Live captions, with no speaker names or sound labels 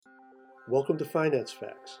Welcome to Finance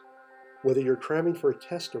Facts. Whether you're cramming for a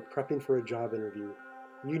test or prepping for a job interview,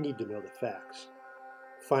 you need to know the facts.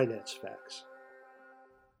 Finance Facts.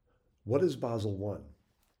 What is Basel I?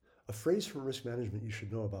 A phrase from risk management you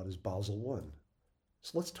should know about is Basel I.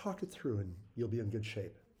 So let's talk it through and you'll be in good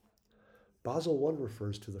shape. Basel I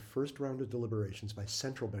refers to the first round of deliberations by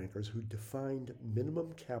central bankers who defined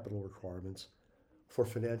minimum capital requirements for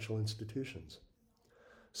financial institutions.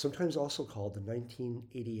 Sometimes also called the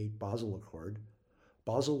 1988 Basel Accord,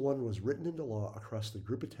 Basel I was written into law across the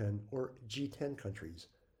Group of 10 or G10 countries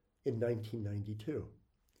in 1992.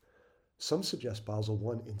 Some suggest Basel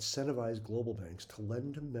I incentivized global banks to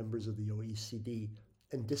lend to members of the OECD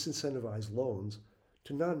and disincentivize loans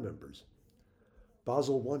to non-members.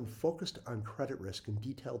 Basel I focused on credit risk and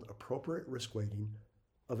detailed appropriate risk weighting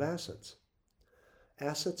of assets.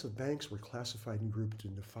 Assets of banks were classified and grouped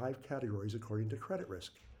into 5 categories according to credit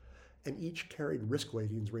risk, and each carried risk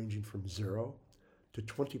weightings ranging from 0 to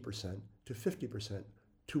 20% to 50%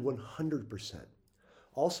 to 100%.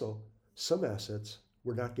 Also, some assets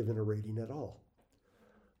were not given a rating at all.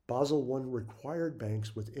 Basel I required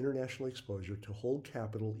banks with international exposure to hold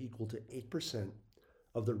capital equal to 8%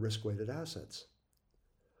 of their risk-weighted assets.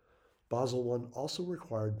 Basel I also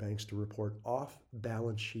required banks to report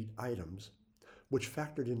off-balance sheet items, which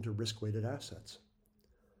factored into risk-weighted assets.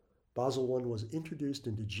 Basel I was introduced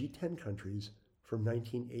into G10 countries from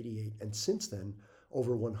 1988, and since then,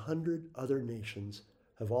 over 100 other nations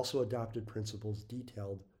have also adopted principles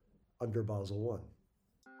detailed under Basel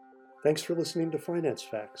I. Thanks for listening to Finance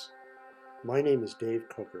Facts. My name is Dave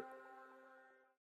Coker.